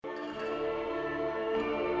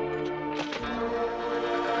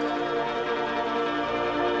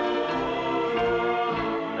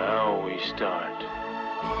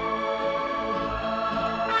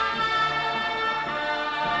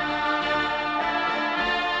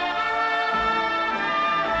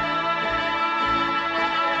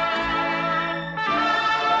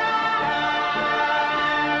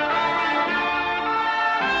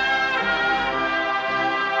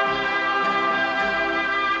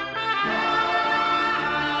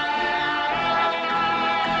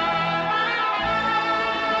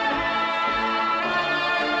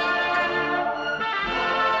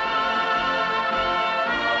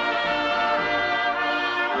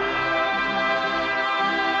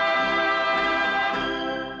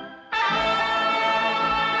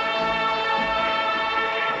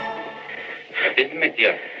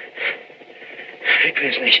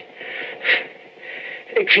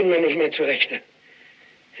finde mir nicht mehr zurechte.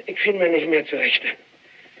 Ich finde mir nicht mehr zurechte.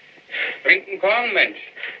 Trink einen Korn, Mensch.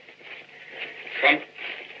 Komm.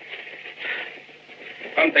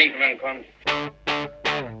 Komm, trinken wir einen Korn.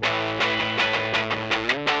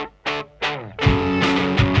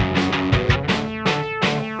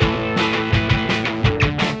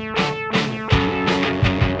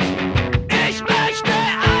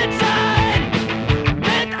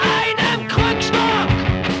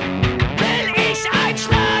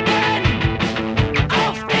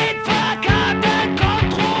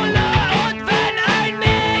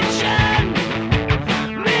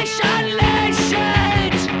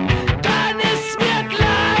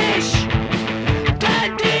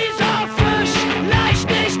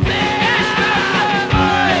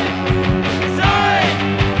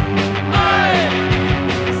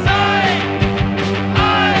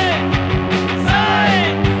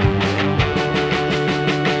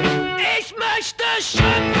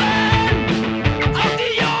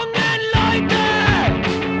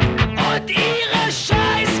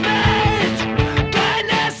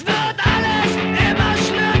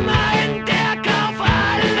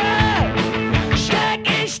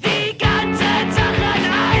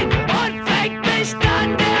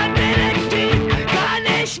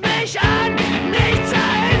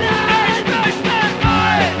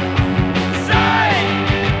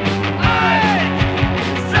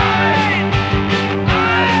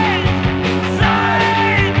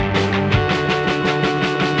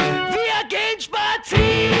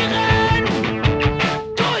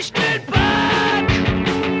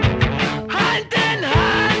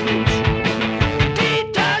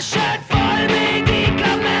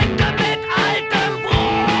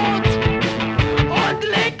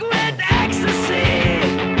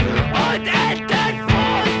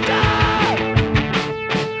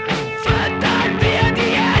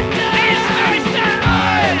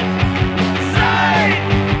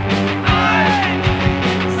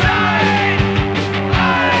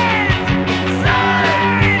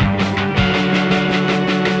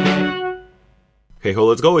 Hey ho,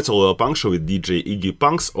 let's go, it's all a punk show with DJ Iggy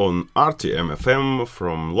Punks on RTM FM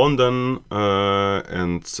from London,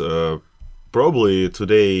 and probably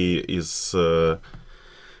today is the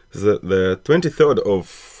 23rd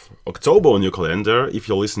of October on your calendar, if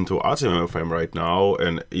you listen to RTM FM right now,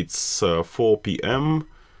 and it's 4 p.m.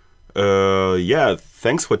 Yeah,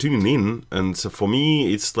 thanks for tuning in, and for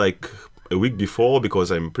me it's like a week before, because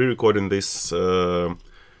I'm pre-recording this,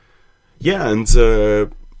 yeah, and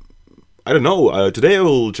I don't know, today I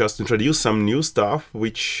will just introduce some new stuff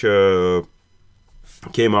which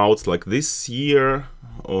came out like this year,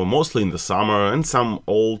 or mostly in the summer, and some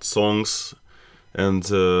old songs, and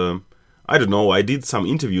I don't know, I did some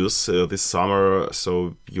interviews this summer,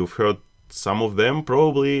 so you've heard some of them,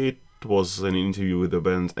 probably. It was an interview with the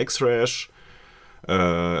band X-Rash,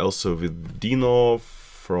 also with Dino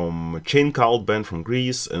from Chain Cult band from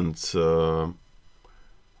Greece, and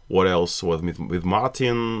what else was with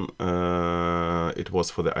Martin? It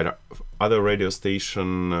was for the other radio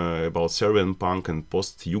station about Serbian punk and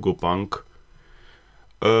post-Yugo punk,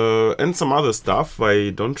 and some other stuff. I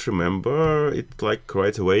don't remember it like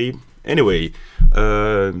right away. Anyway,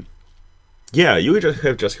 yeah, you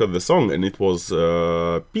have just heard the song, and it was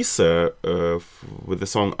Pisse with the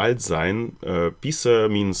song Altsein. Pisse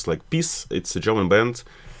means like peace. It's a German band.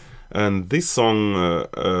 And this song,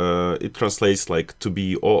 it translates like to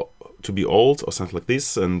be old or something like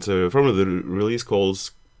this. And from the release called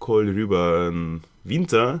Kohl rüber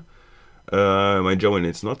Winter. My German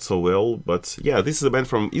is not so well, but yeah, this is a band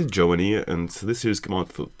from East Germany, and this series came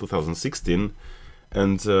out in 2016.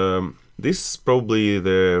 And this is probably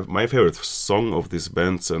my favorite song of this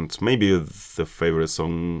band, and maybe the favorite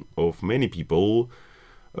song of many people.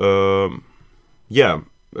 Yeah,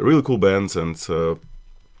 really cool band, and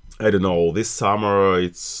I don't know, this summer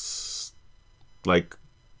it's like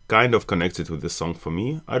kind of connected with this song for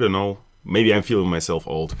me. I don't know, maybe I'm feeling myself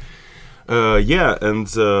old. Yeah, and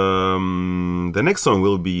the next song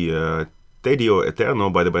will be Tedio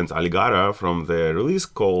Eterno by the band Algara from the release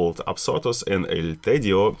called Absortos en el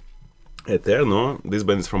Tedio Eterno. This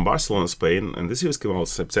band is from Barcelona, Spain, and this series came out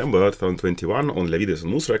September 2021 on La Vida es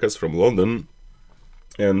Mus Records from London.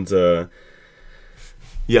 And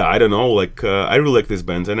yeah, I don't know, like, I really like this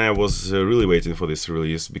band, and I was really waiting for this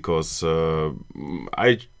release, because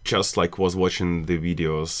I just, like, was watching the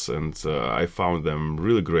videos, and I found them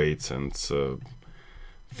really great, and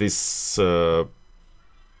this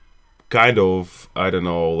kind of, I don't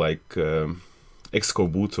know, like,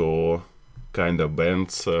 Escorbuto kind of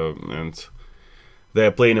band, and They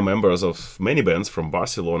are playing members of many bands from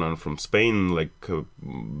Barcelona and from Spain, like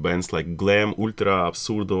bands like Glam, Ultra,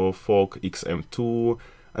 Absurdo, Folk, XM2,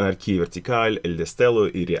 Anarquía Vertical, El Destello,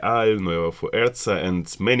 Irreal, Nueva Fuerza,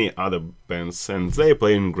 and many other bands. And they are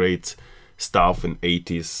playing great stuff in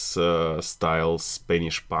 80s style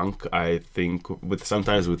Spanish punk, I think, with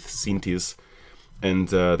sometimes with synthes. And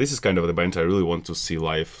this is kind of the band I really want to see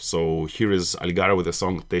live. So here is Algar with the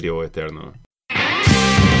song Tedio Eterno.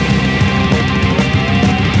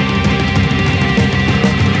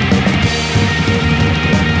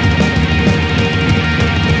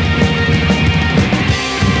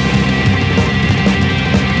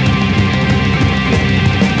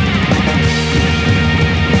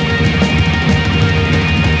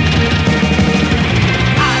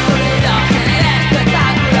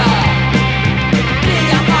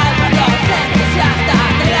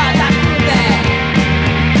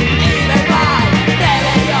 Bye.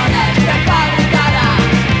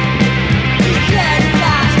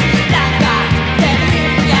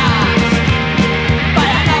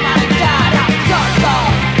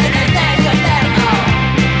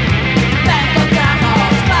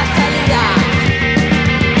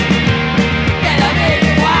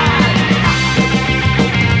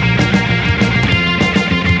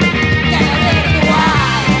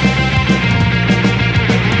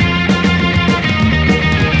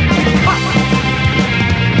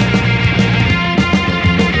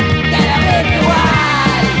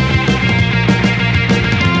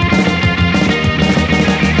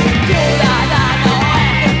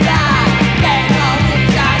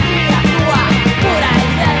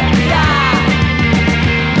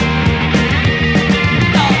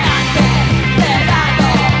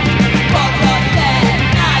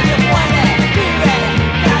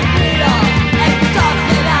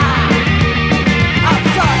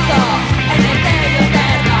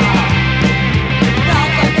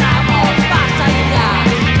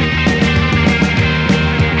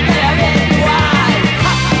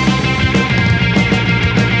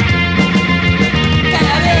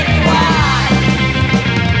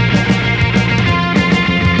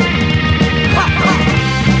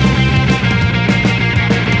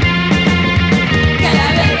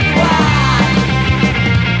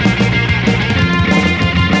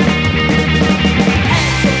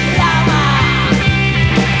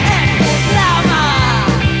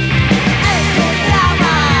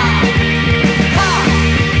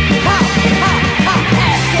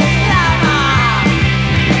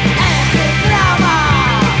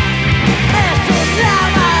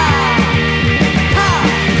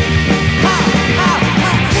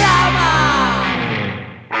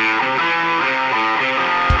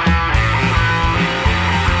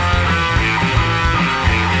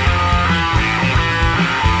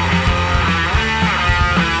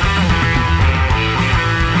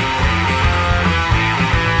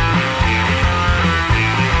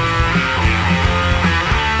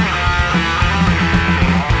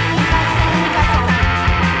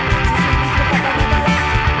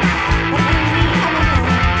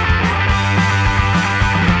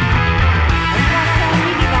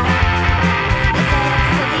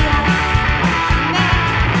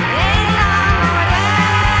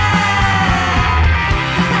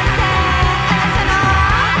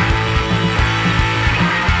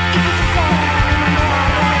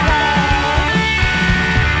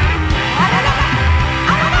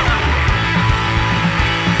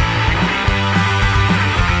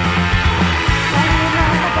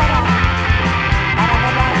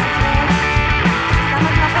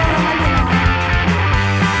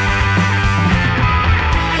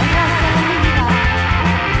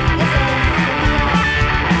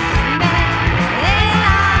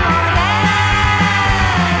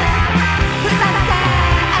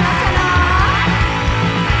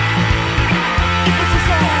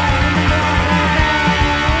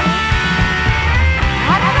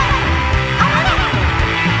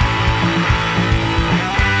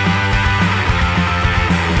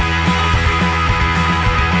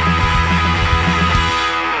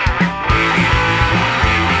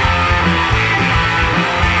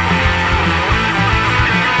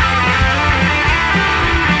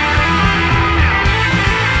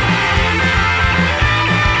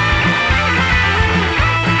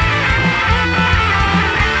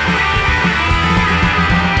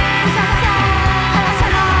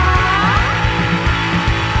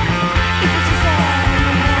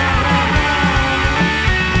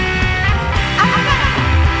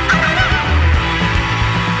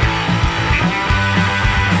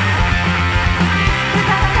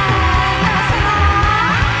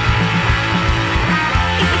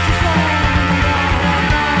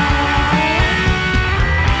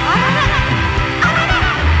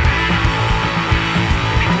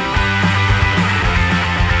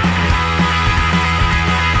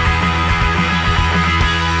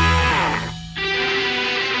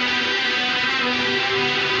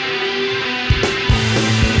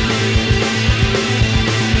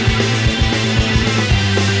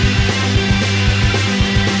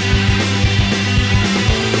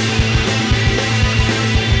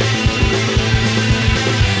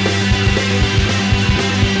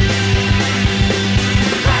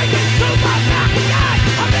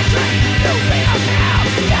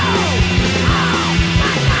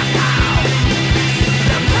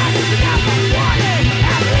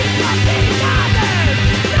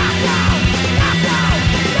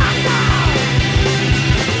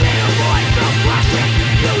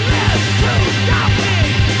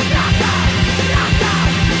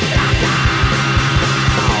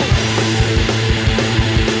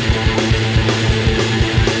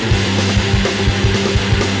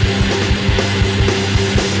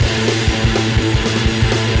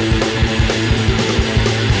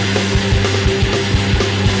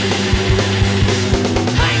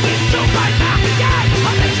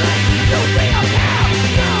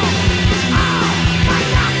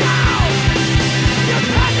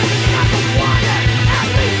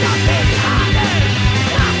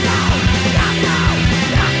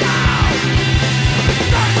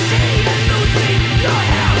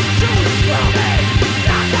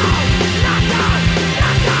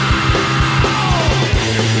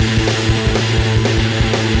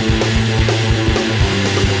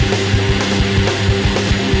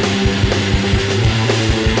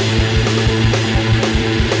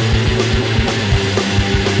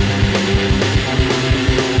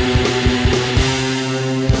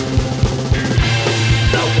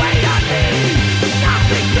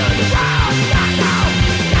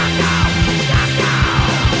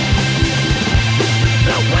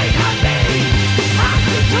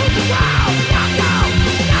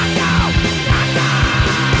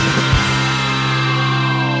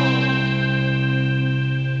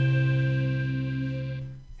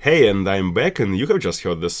 Hey, and I'm back, and you have just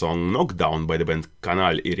heard the song Knockdown by the band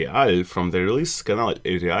Canal Irreal from the release Canal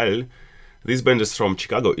Irreal. This band is from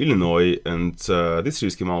Chicago, Illinois, and this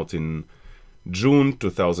release came out in June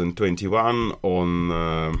 2021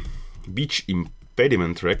 on Beach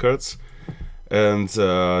Impediment Records. And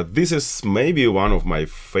this is maybe one of my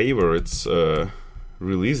favorites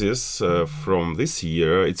releases from this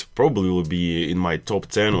year. It's probably will be in my top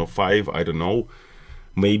 10 or 5, I don't know.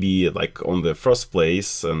 Maybe like on the first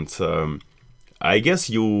place, and I guess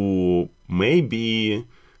you maybe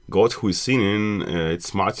got who is singing.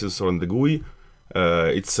 It's Martin Sorandegui.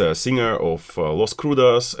 It's a singer of Los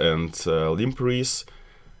Crudas and Limperis,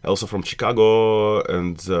 also from Chicago,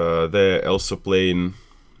 and they're also playing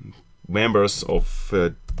members of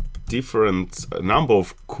different number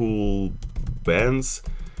of cool bands.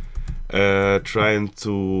 Trying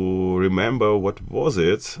to remember what was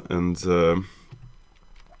it, and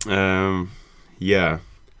yeah,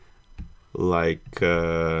 like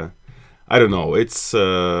I don't know. It's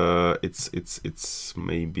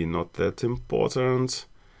maybe not that important,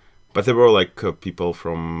 but there were like people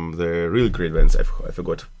from the really great bands. I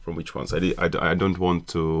forgot from which ones. I don't want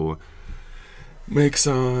to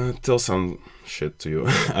tell some shit to you.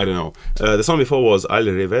 I don't know. The song before was Al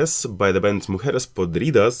Revés by the band Mujeres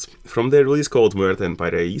Podridas from their release called Muerte en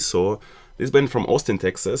Paraíso. This band from Austin,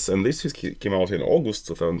 Texas, and this came out in August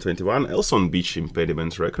 2021, also on Beach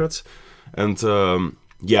Impediment Records. And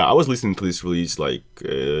yeah, I was listening to this release like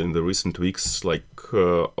in the recent weeks, like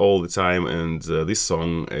all the time, and this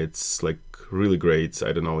song, it's like really great.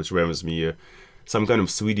 I don't know, it reminds me some kind of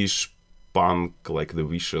Swedish punk, like The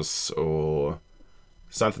Vicious or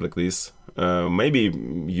something like this. Maybe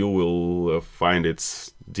you will find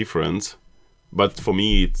it different, but for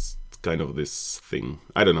me, it's kind of this thing.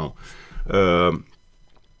 I don't know.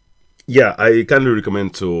 Yeah, I kindly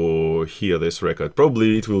recommend to hear this record.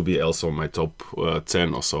 Probably it will be also on my top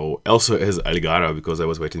 10 or so. Also as Algara, because I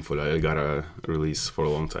was waiting for the Algara release for a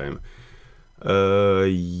long time.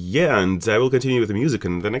 Yeah, and I will continue with the music,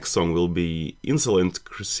 and the next song will be Insolent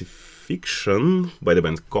Crucifixion by the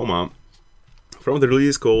band Coma. From the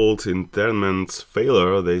release called Interment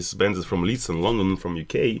Failure. This band is from Leeds and London, from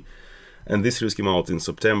UK. And this release came out in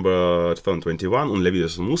September 2021 on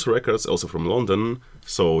Levidas Moose Records, also from London.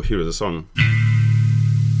 So here is the song.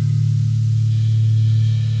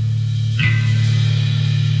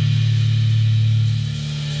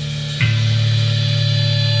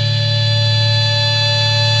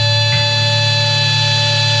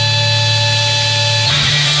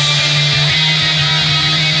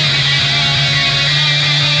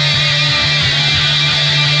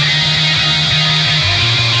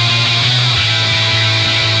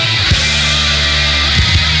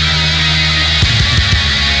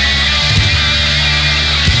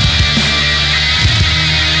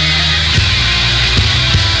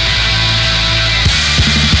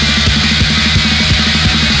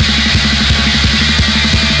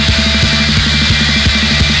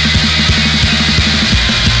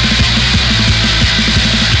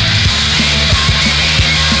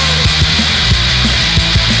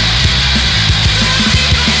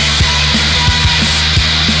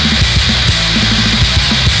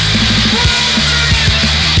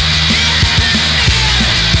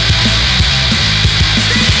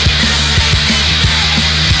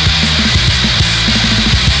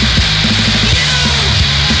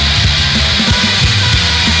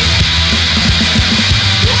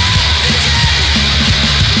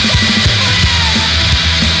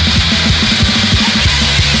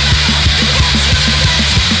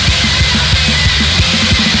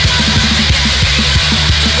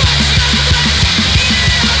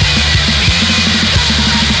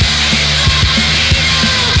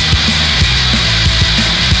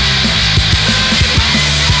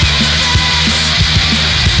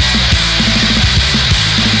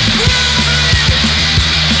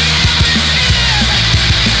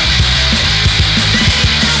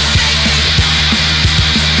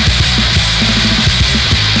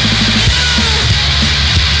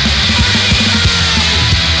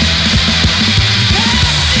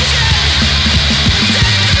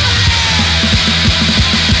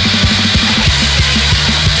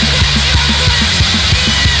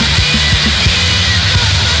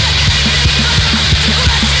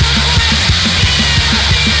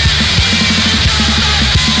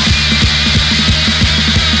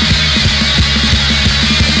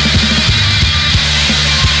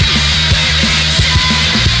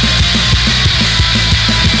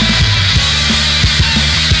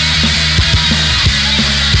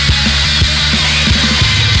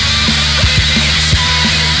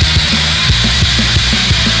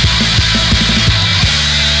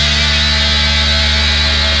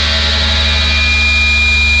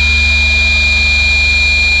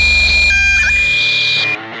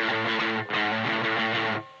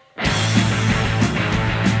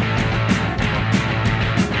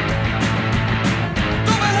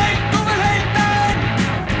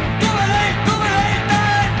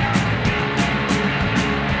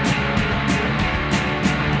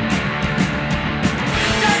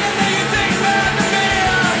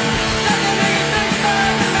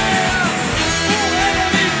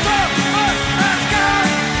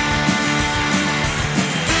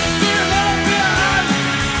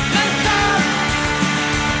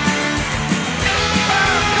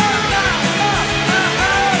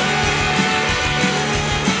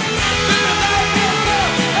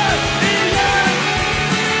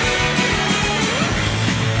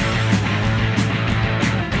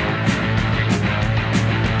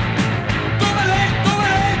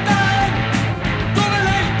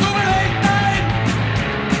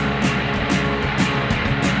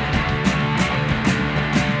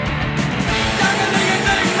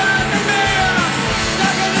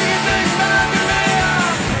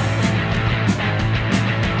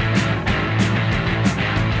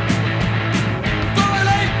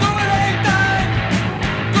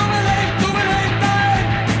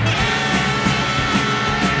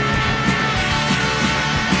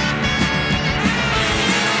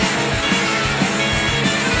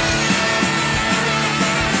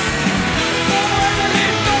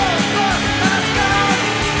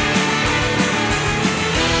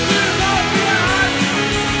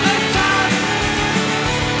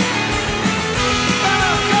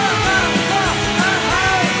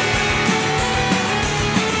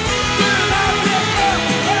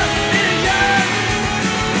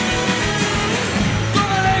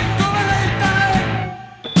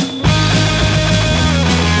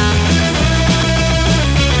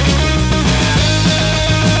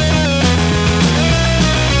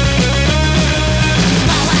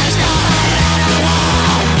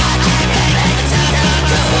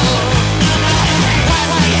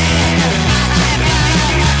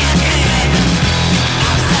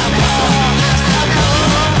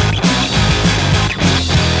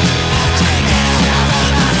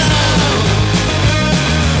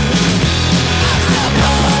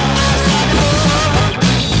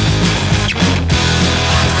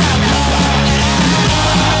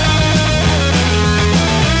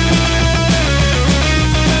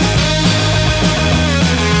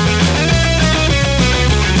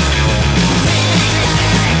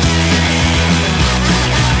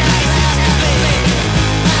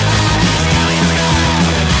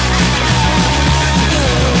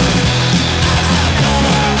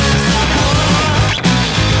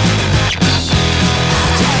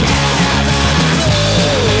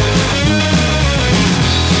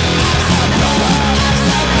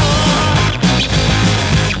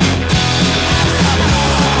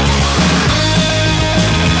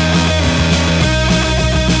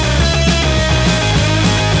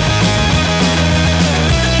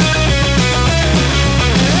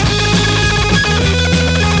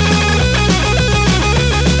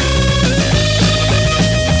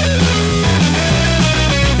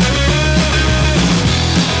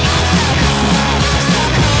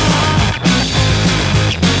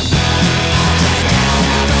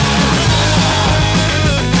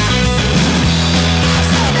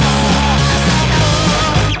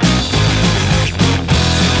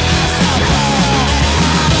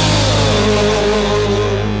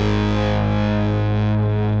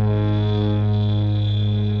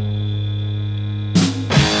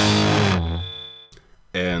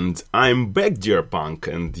 I'm back, dear punk,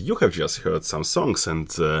 and you have just heard some songs, and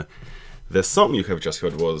the song you have just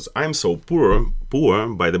heard was I'm So Poor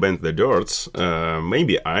by the band The Dirt.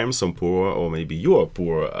 Maybe I'm so poor, or maybe you are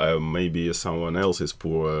poor, maybe someone else is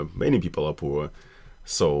poor, many people are poor.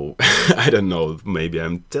 So, I don't know, maybe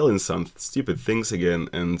I'm telling some stupid things again,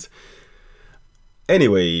 and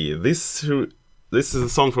anyway, this is a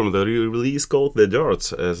song from the release called The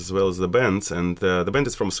Dirt, as well as the band, and the band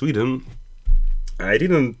is from Sweden. I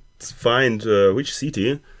didn't find which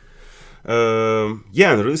city. The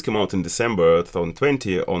release came out in December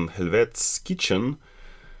 2020 on Helvet's Kitchen.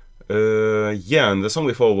 And the song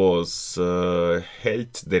before was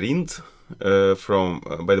Helt der Rind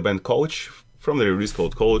by the band Coach, from the release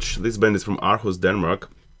called Coach. This band is from Aarhus,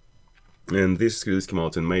 Denmark, and this release came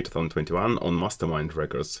out in May 2021 on Mastermind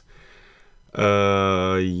Records.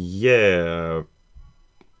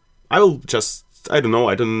 I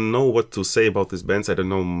don't know what to say about these bands. I don't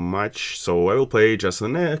know much, so I will play just the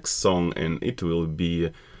next song, and it will be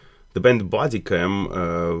the band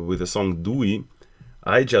Bodycam with the song Dewey.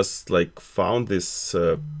 I just found this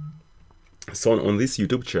song on this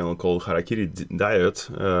YouTube channel called Harakiri Diet.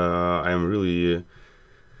 I really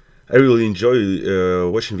enjoy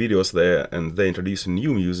watching videos there, and they introduce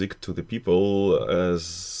new music to the people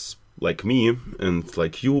as like me and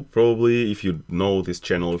like you probably, if you know this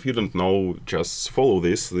channel. If you don't know, just follow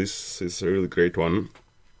this. This is a really great one.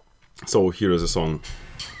 So here is a song.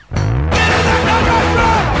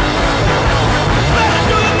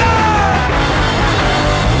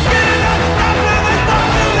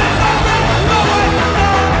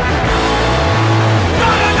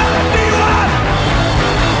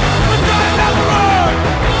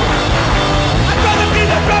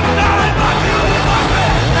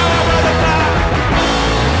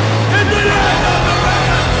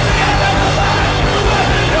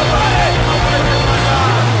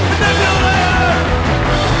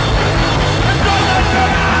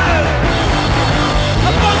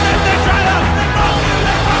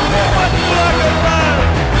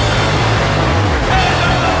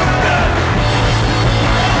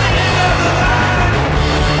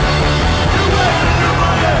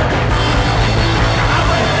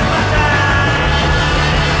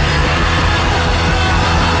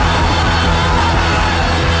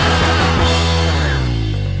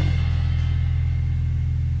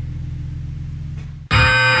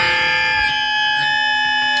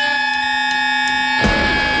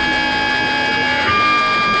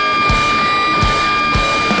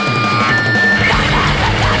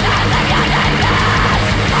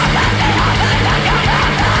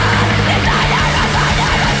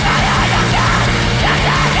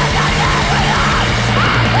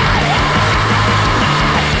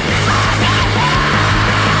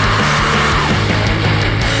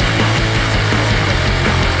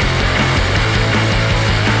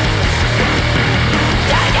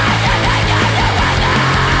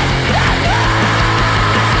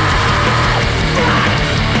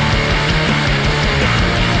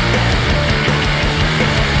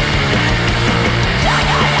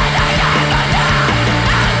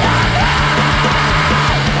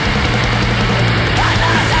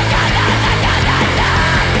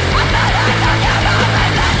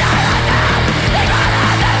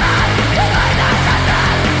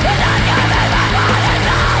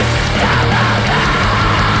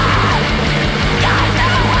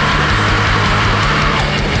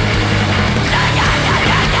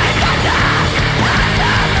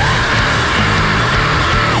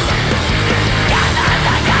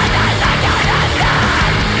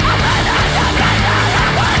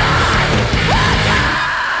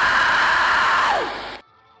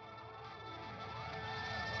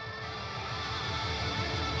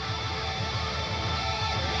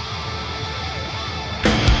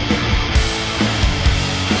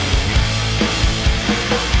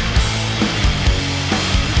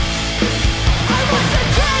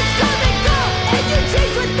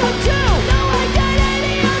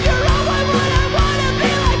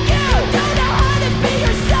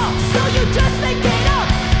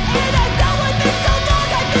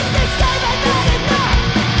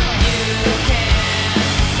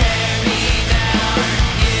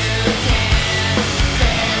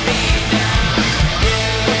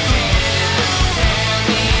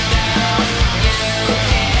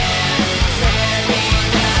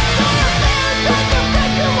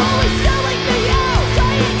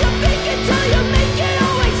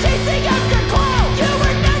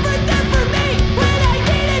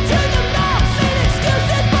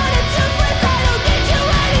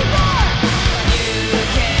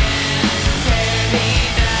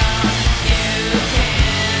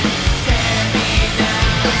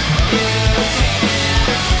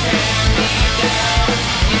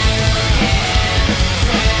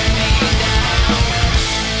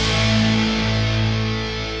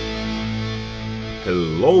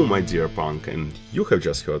 Hello, my dear punk, and you have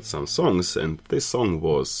just heard some songs, and this song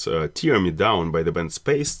was Tear Me Down by the band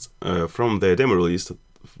Spaced from their demo release.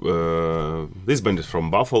 This band is from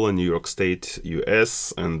Buffalo, New York State,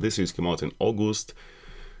 US, and this release came out in August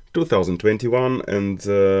 2021,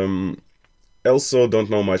 and also don't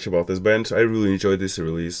know much about this band. I really enjoyed this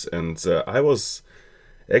release, and I was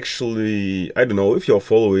actually, I don't know if you're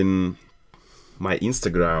following my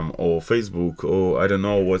Instagram or Facebook, or I don't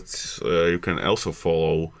know what you can also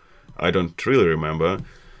follow. I don't really remember.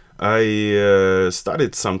 I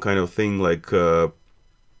started some kind of thing like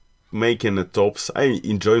making the tops. I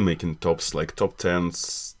enjoy making tops, like top 10.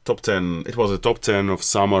 It was a top 10 of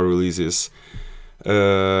summer releases,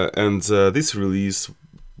 and this release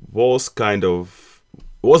was kind of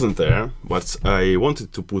wasn't there, but I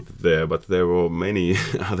wanted to put it there. But there were many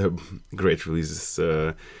other great releases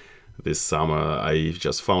this summer. I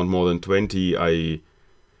just found more than 20 I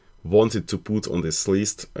wanted to put on this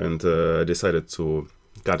list, and decided to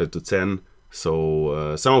cut it to 10.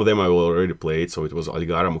 So some of them I already played. So it was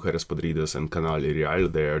Algara, Mujeres Podridas, and Canal Real.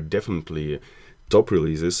 They are definitely top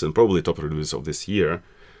releases, and probably top releases of this year.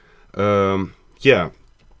 Yeah,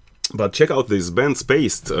 but check out this band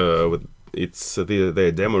Spaced. It's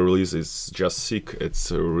the demo release is just sick. It's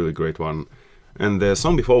a really great one. And the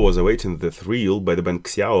song before was Awaiting the Thrill by the band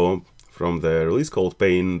Xiao from the release called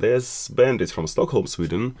Pain. This band is from Stockholm,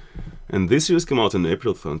 Sweden, and this release came out in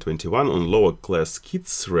April 2021 on Lower Class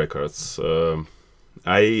Kids Records.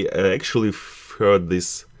 I actually heard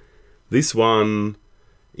this one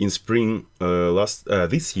in spring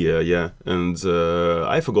this year, yeah, and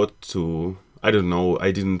I forgot to. I don't know.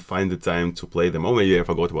 I didn't find the time to play them, or maybe I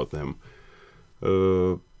forgot about them.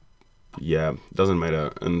 Yeah, doesn't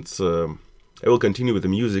matter. And I will continue with the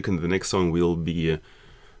music, and the next song will be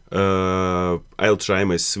I'll try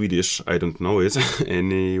my Swedish, I don't know it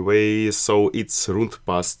anyway. So it's Runt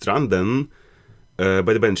på stranden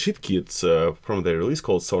by the band Shit Kids from their release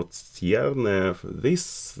called Sortstjärne.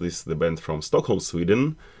 This is the band from Stockholm,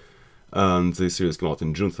 Sweden, and this series came out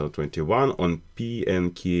in June 2021 on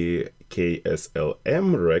PNKSLM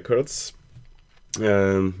Records.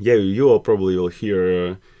 Yeah, you all probably will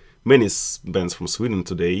hear many bands from Sweden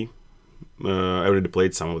today. I already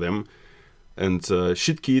played some of them. And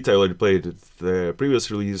Shit Kid, I already played the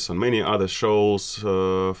previous release on many other shows,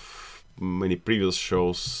 many previous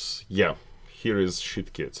shows. Yeah, here is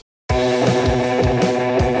Shit Kid.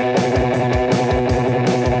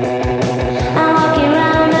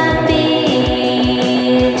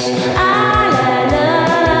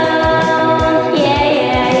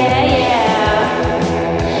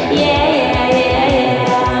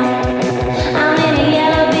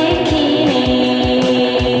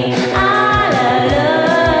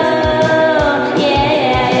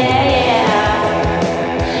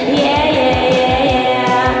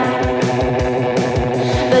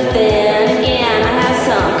 But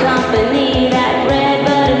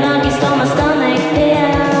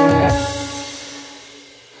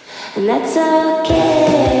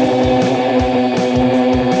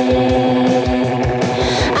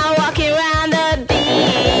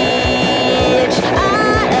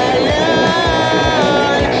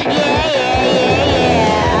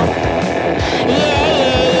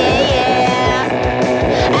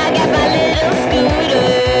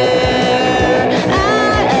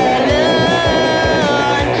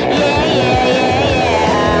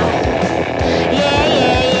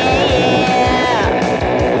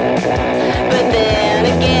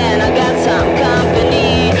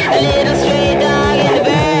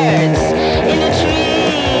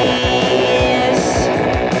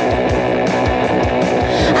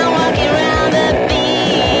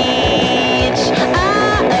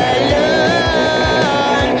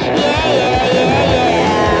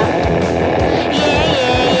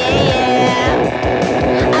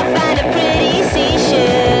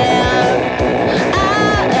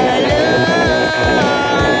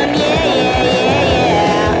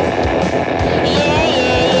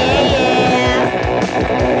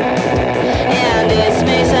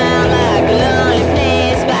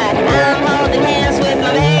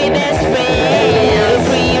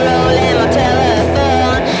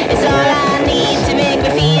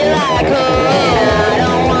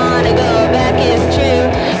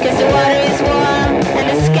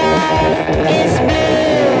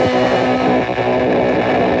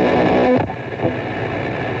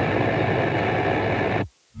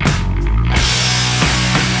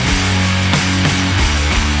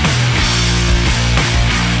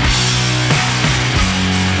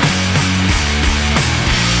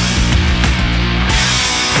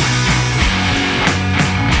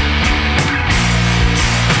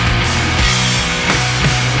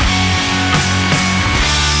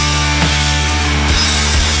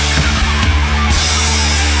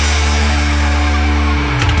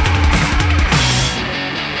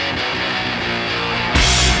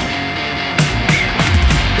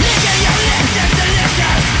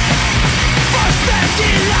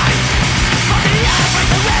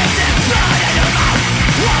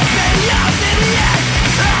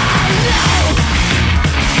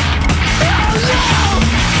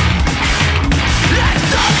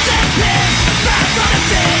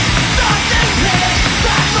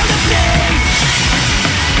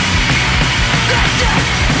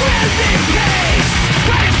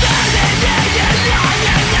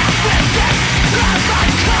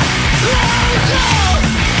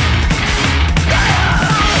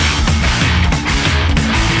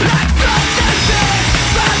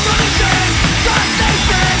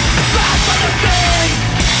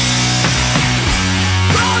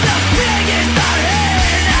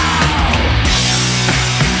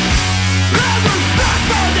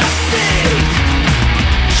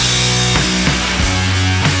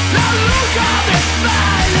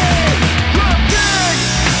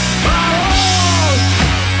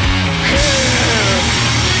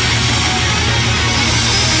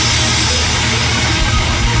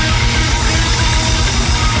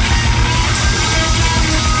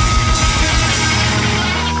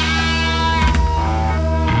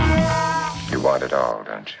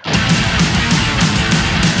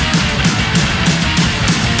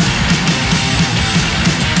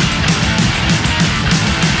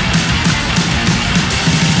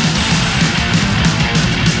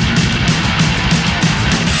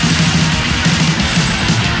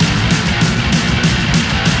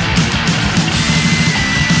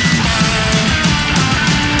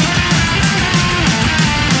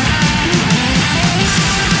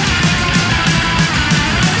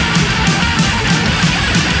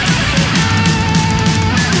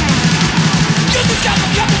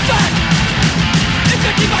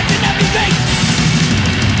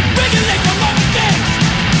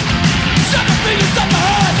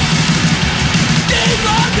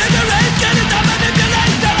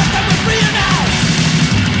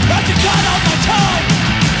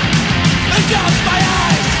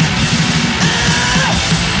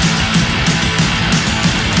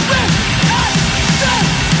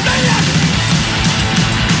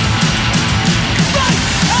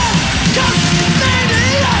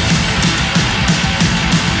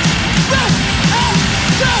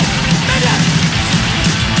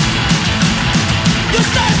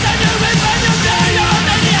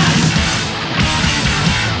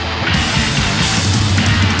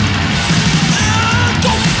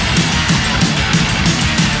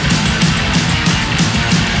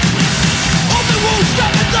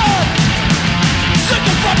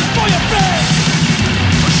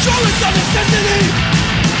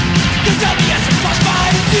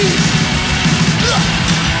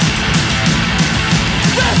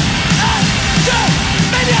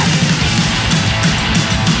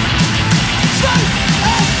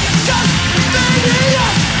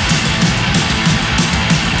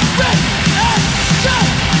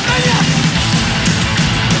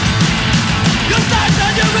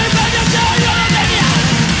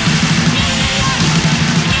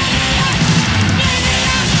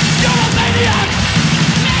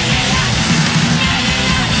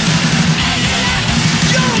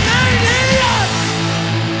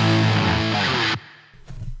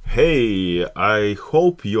Hey, I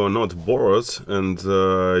hope you're not bored and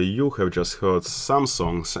you have just heard some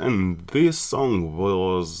songs, and this song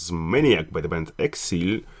was Maniac by the band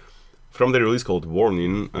Exile from the release called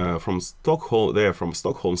Warning from Stockholm. They are from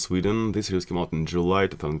Stockholm, Sweden. This release came out in July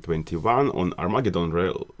 2021 on Armageddon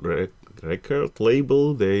record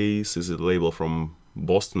label. This is a label from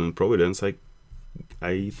Boston and Providence,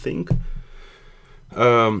 I think.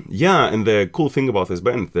 And the cool thing about this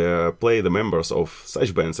band, they play the members of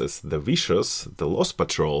such bands as The Vicious, The Lost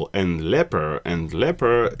Patrol, and Leper. And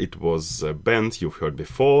Leper, it was a band you've heard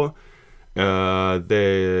before. I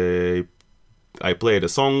played a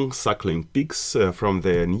song, Suckling Pigs, from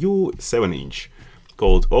their new 7-inch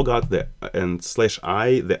called Oh God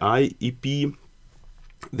 /I, the I EP.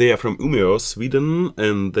 They are from Umeå, Sweden,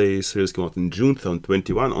 and the series came out in June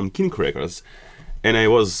 2021 on King Records. And I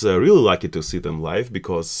was really lucky to see them live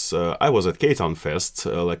because I was at K-Town Fest,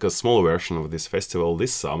 like a small version of this festival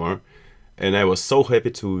this summer. And I was so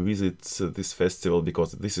happy to visit this festival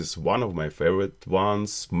because this is one of my favorite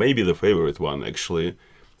ones, maybe the favorite one actually,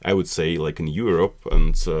 I would say, like in Europe.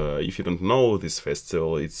 And if you don't know this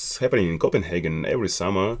festival, it's happening in Copenhagen every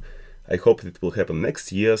summer. I hope it will happen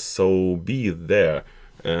next year, so be there.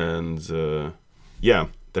 And the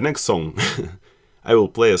next song. I will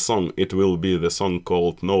play a song. It will be the song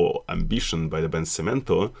called No Ambition by the band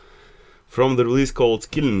Cemento from the release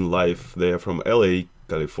called Killing Life. They are from LA,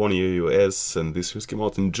 California, US, and this release came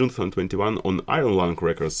out in June 2021 on Iron Lung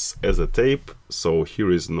Records as a tape. So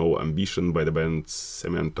here is No Ambition by the band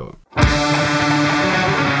Cemento. This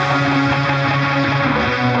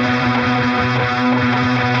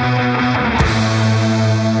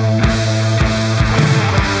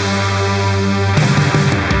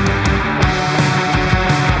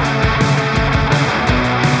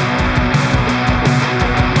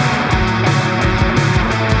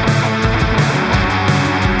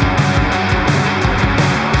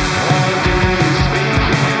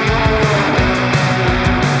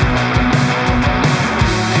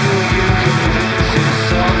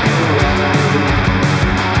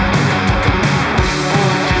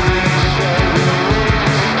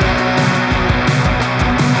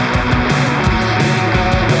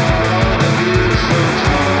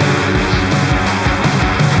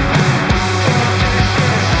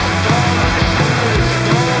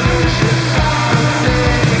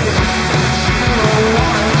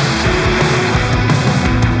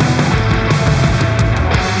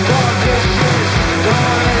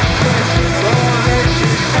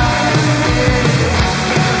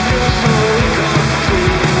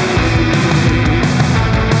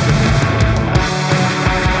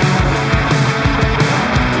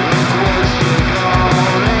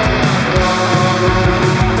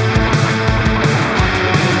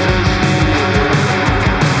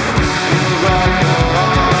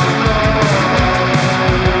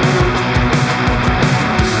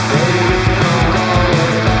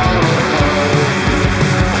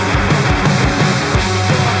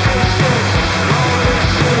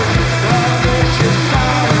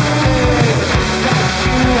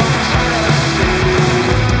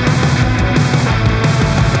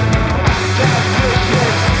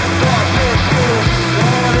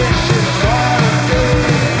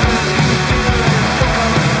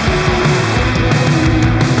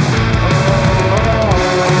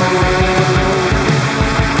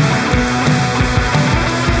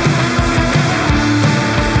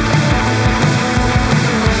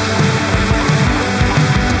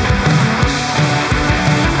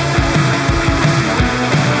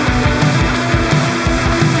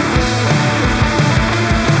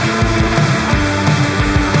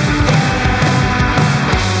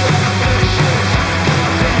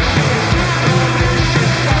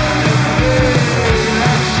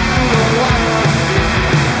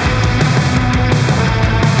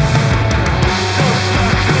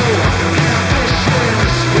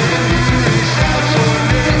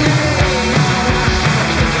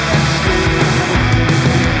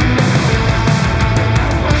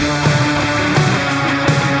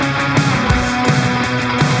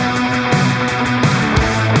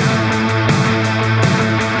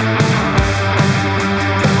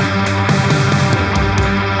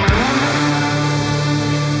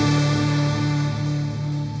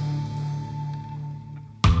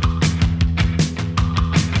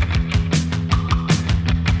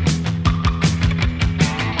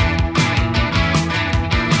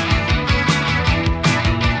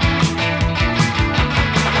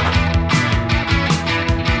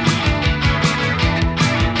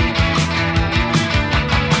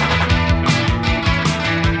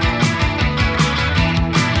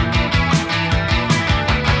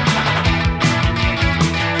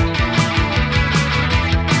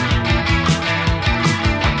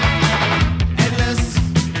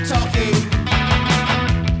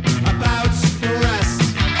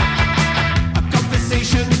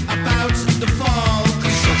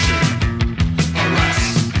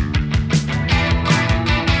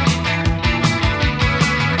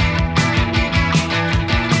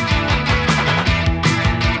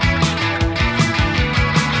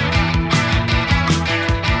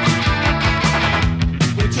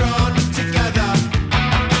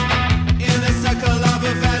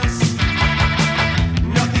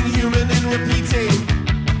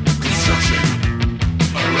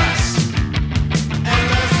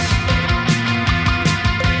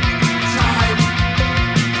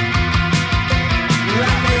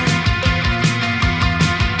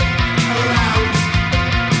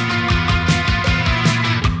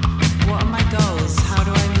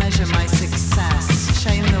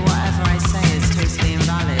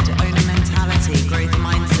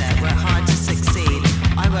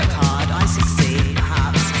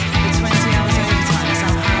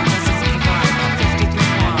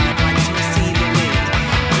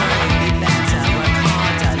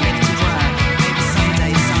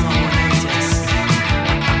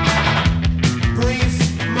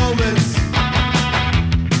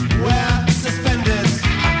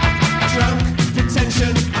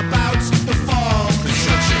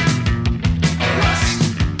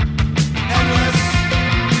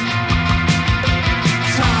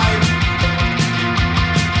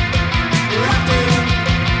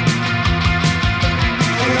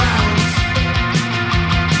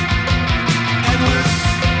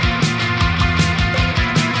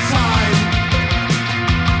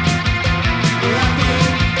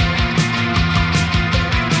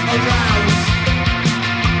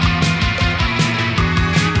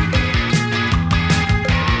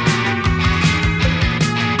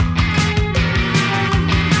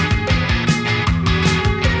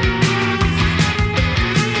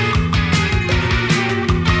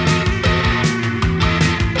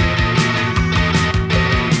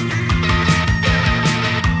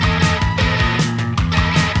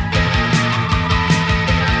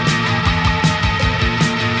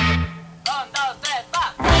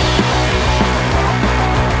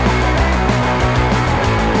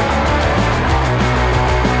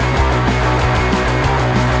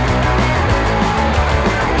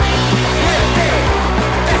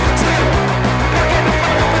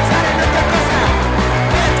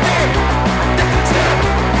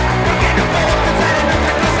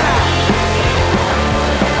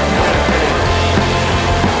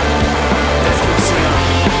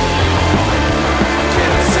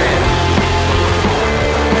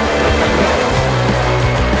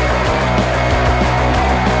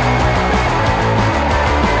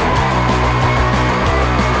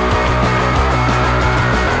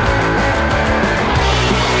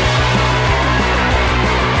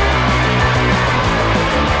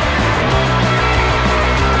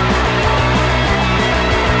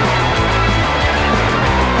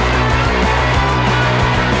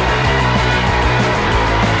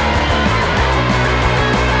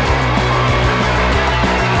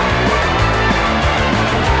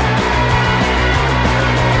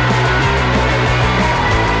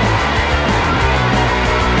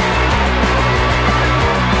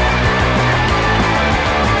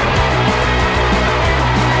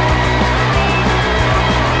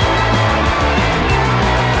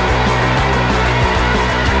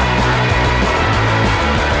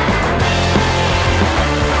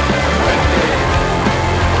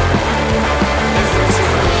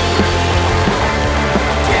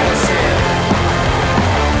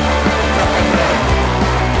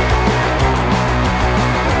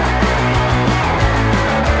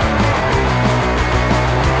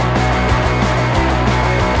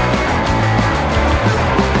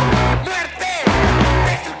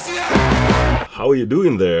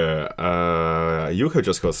doing there? You have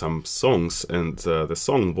just heard some songs, and the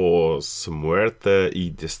song was Muerte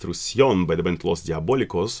y Destrucción by the band Los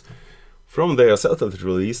Diabolicos. From their self-titled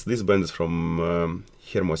release, this band is from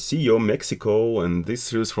Hermosillo, Mexico, and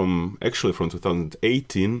this is from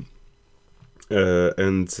 2018.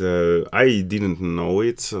 And I didn't know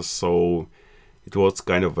it, so it was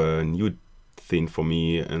kind of a new thing for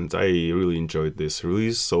me, and I really enjoyed this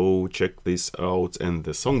release, so check this out. And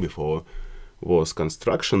the song before was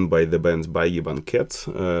Construction by the band Bailli Banquet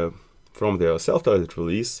from their self-titled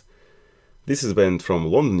release. This is a band from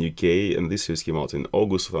London, UK, and this release came out in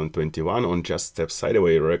August 2021 on Just Step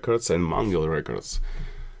Sideaway Records and Mangle Records.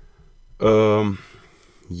 Don't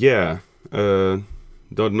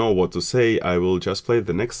know what to say. I will just play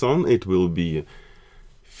the next song. It will be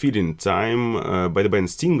Feeding Time by the band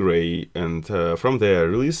Stingray, and from their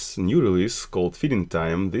new release called Feeding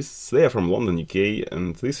Time. They are from London, UK,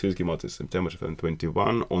 and this release came out in September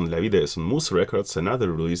 2021 on La Vida es un Mus Records,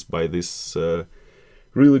 another release by this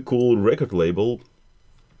really cool record label.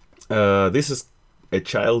 This is a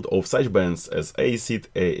child of such bands as Acid,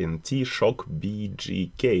 A&T, Shock,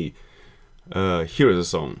 BGK. Here is a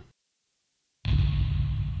song.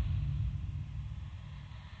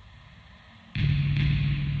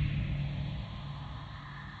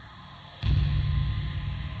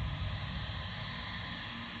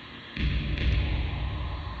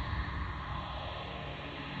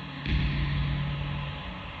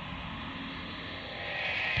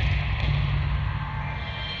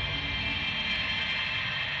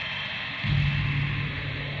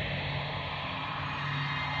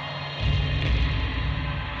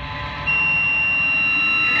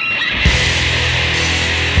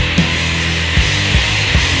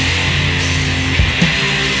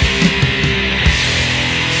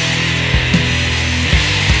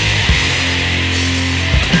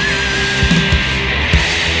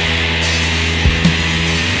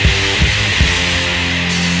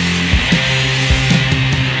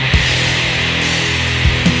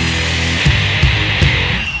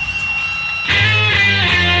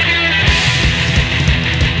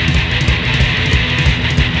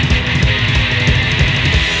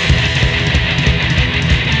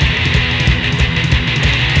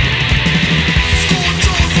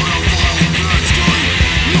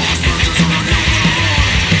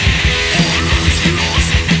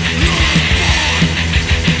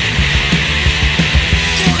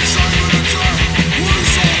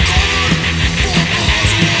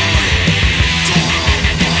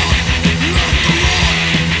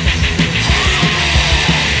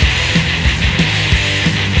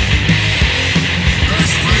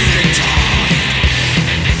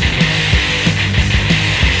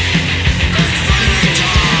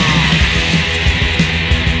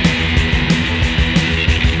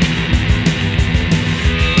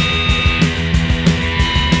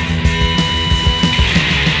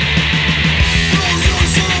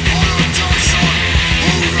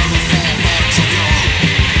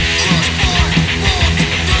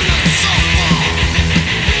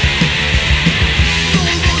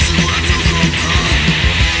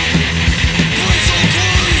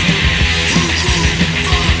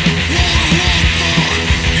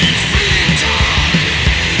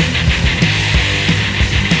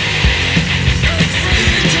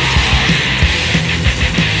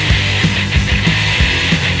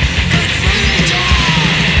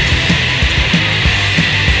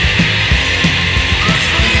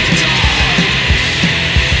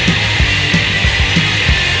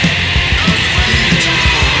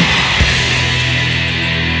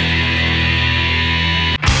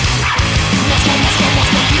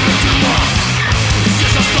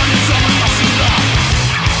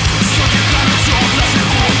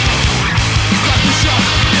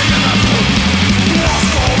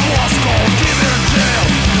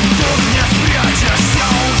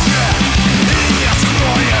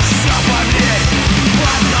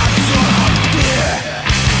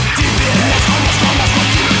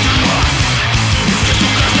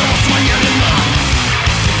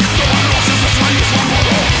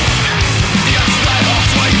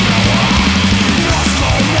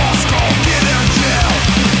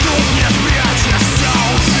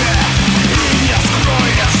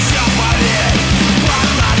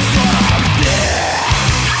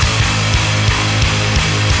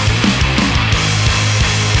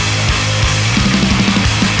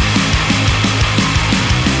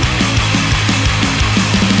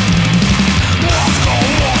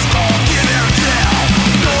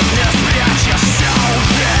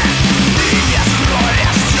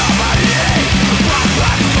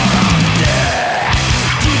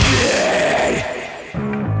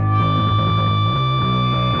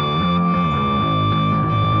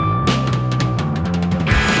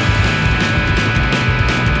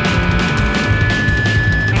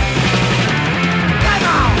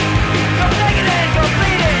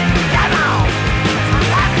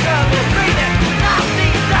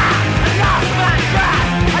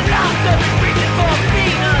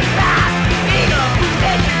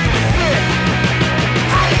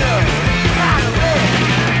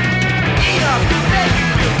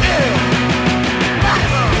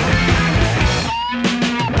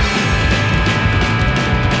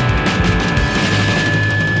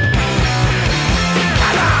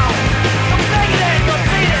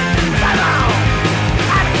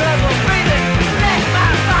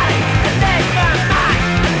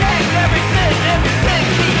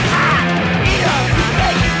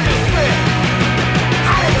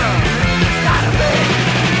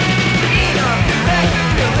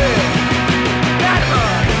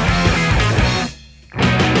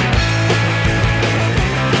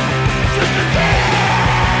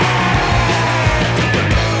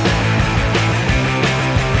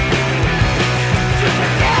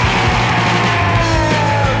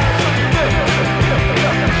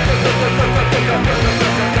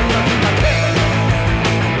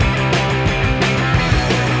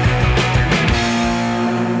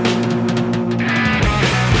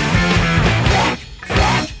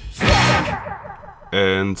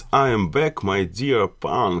 I am back, my dear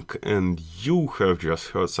punk, and you have just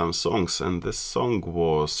heard some songs, and the song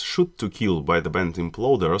was Shoot to Kill by the band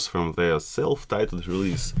Imploders from their self-titled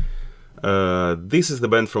release. This is the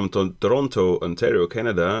band from Toronto, Ontario,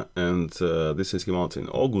 Canada, and this came out in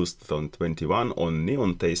August 2021 on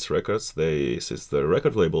Neon Taste Records. This is the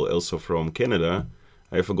record label, also from Canada.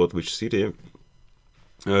 I forgot which city.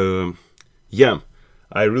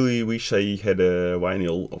 I really wish I had a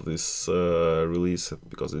vinyl of this release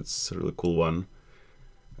because it's a really cool one.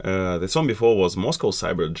 The song before was Moscow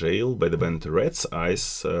Cyber Jail by the band Red's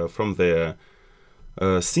Eyes from their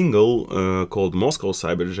single called Moscow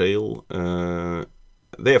Cyber Jail.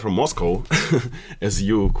 They are from Moscow, as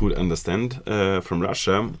you could understand, from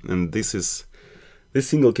Russia, and this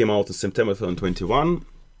single came out in September 2021.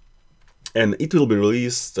 And it will be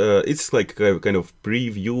released. It's like a kind of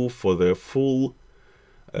preview for the full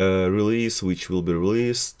release, which will be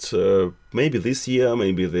released maybe this year,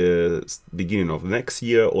 maybe the beginning of next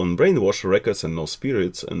year on Brainwasher Records and No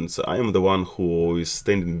Spirits. And I am the one who is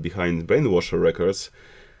standing behind Brainwasher Records.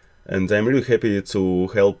 And I'm really happy to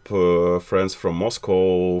help friends from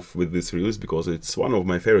Moscow with this release because it's one of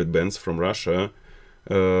my favorite bands from Russia.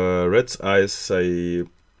 Red's Eyes, I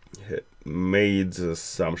made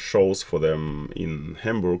some shows for them in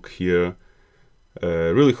Hamburg here.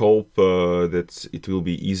 Really hope that it will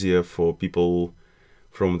be easier for people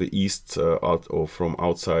from the east or from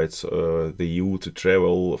outside the EU to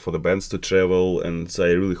travel, for the bands to travel, and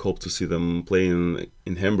I really hope to see them playing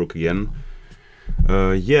in Hamburg again.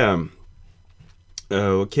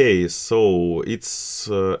 Okay, so it's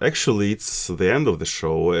actually it's the end of the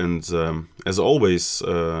show, and as always,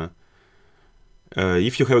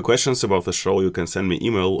 if you have questions about the show, you can send me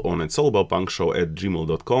email on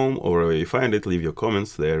it'sallaboutpunkshow@gmail.com, or wherever you find it, leave your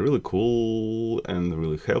comments. They're really cool and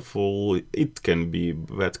really helpful. It can be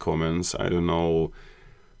bad comments, I don't know.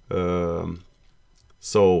 And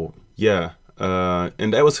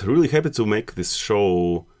I was really happy to make this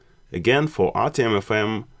show again for RTM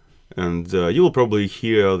FM, and you will probably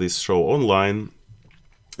hear this show online.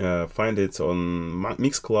 Find it on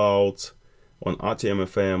Mixcloud, on RTM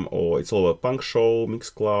FM, or It's All About Punk Show,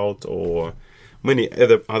 Mixcloud, or many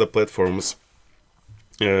other platforms.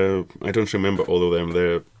 I don't remember all of them.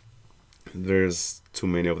 There's too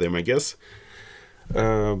many of them, I guess.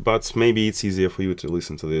 But maybe it's easier for you to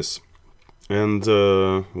listen to this. And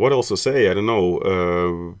what else to say? I don't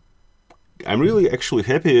know. I'm really actually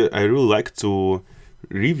happy. I really like to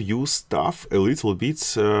review stuff a little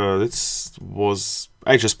bit. I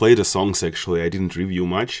just played the songs actually. I didn't review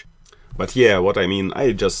much. But yeah, what I mean,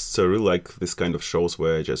 I just really like this kind of shows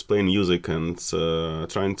where I just play music and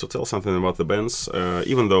trying to tell something about the bands,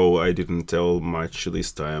 even though I didn't tell much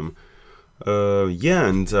this time.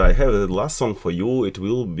 And I have the last song for you. It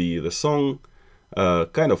will be the song,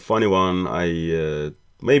 kind of funny one.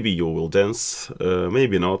 Maybe you will dance,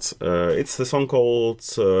 maybe not. It's the song called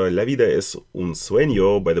La Vida es un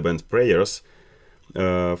Sueño by the band Prayers,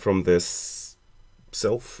 from this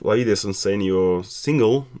La Vida es un Sueño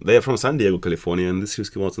single. They are from San Diego, California, and this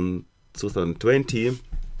came out in 2020.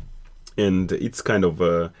 And it's kind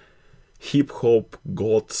of hip-hop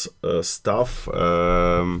goth stuff.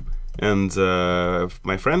 And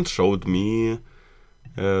my friend showed me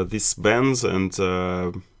these bands, and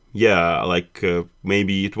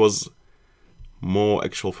maybe it was more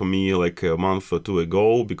actual for me like a month or two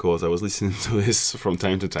ago, because I was listening to this from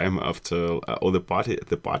time to time after all the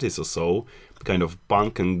parties or so, kind of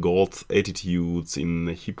punk and goth attitudes in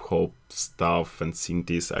hip hop stuff and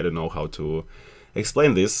synthes. I don't know how to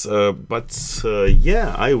explain this, but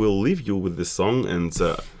I will leave you with this song, and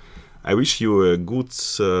I wish you a good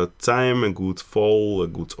time, a good fall, a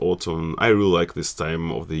good autumn. I really like this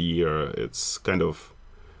time of the year. It's kind of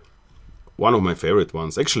one of my favorite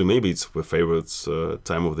ones. Actually, maybe it's my favorite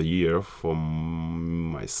time of the year for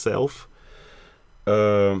myself.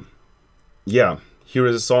 Here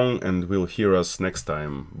is a song, and we'll hear us next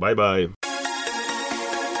time. Bye bye.